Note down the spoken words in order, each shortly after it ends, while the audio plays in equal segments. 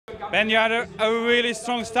Ben, you had a really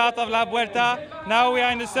strong start of La Vuelta. Now we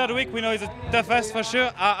are in the third week. We know it's the toughest for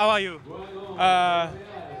sure. How are you?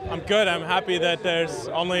 I'm good. I'm happy that there's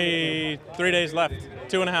only 3 days left,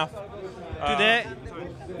 2.5. Today?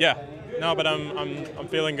 Yeah. No, but I'm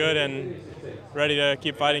feeling good and ready to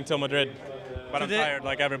keep fighting till Madrid. But Today? I'm tired,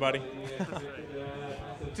 like everybody.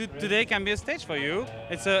 Today can be a stage for you.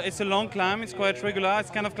 It's a long climb. It's quite regular.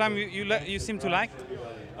 It's kind of climb you seem to like.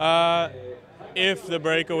 If the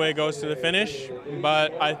breakaway goes to the finish,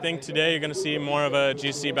 but I think today you're going to see more of a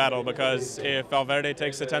GC battle, because if Valverde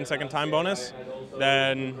takes the 10-second time bonus,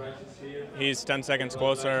 then he's 10 seconds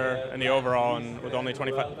closer in the overall, and with only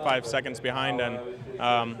 25 seconds behind, and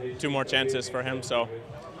 2 more chances for him. So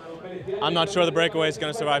I'm not sure the breakaway is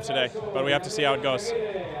going to survive today, but we have to see how it goes.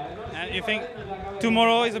 And you think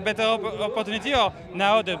tomorrow is a better opportunity, or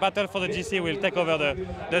now the battle for the GC will take over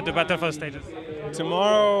the battle for the stages?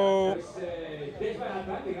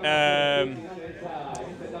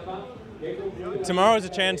 Tomorrow is a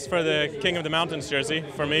chance for the King of the Mountains jersey,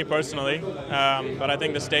 for me personally, but I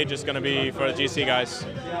think the stage is going to be for the GC guys.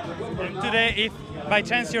 And today, if by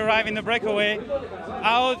chance you arrive in the breakaway,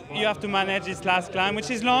 how you have to manage this last climb, which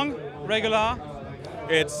is long, regular?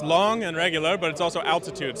 It's long and regular, but it's also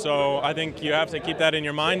altitude, so I think you have to keep that in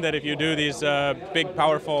your mind, that if you do these big,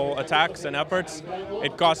 powerful attacks and efforts,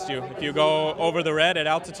 it costs you. If you go over the red at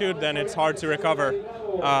altitude, then it's hard to recover,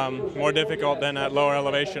 more difficult than at lower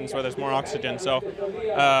elevations where there's more oxygen. So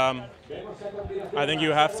I think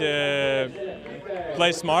you have to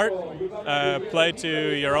play smart, play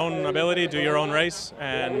to your own ability, do your own race,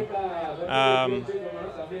 and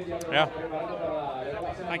yeah.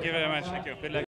 Thank you very much. Thank you. Good luck.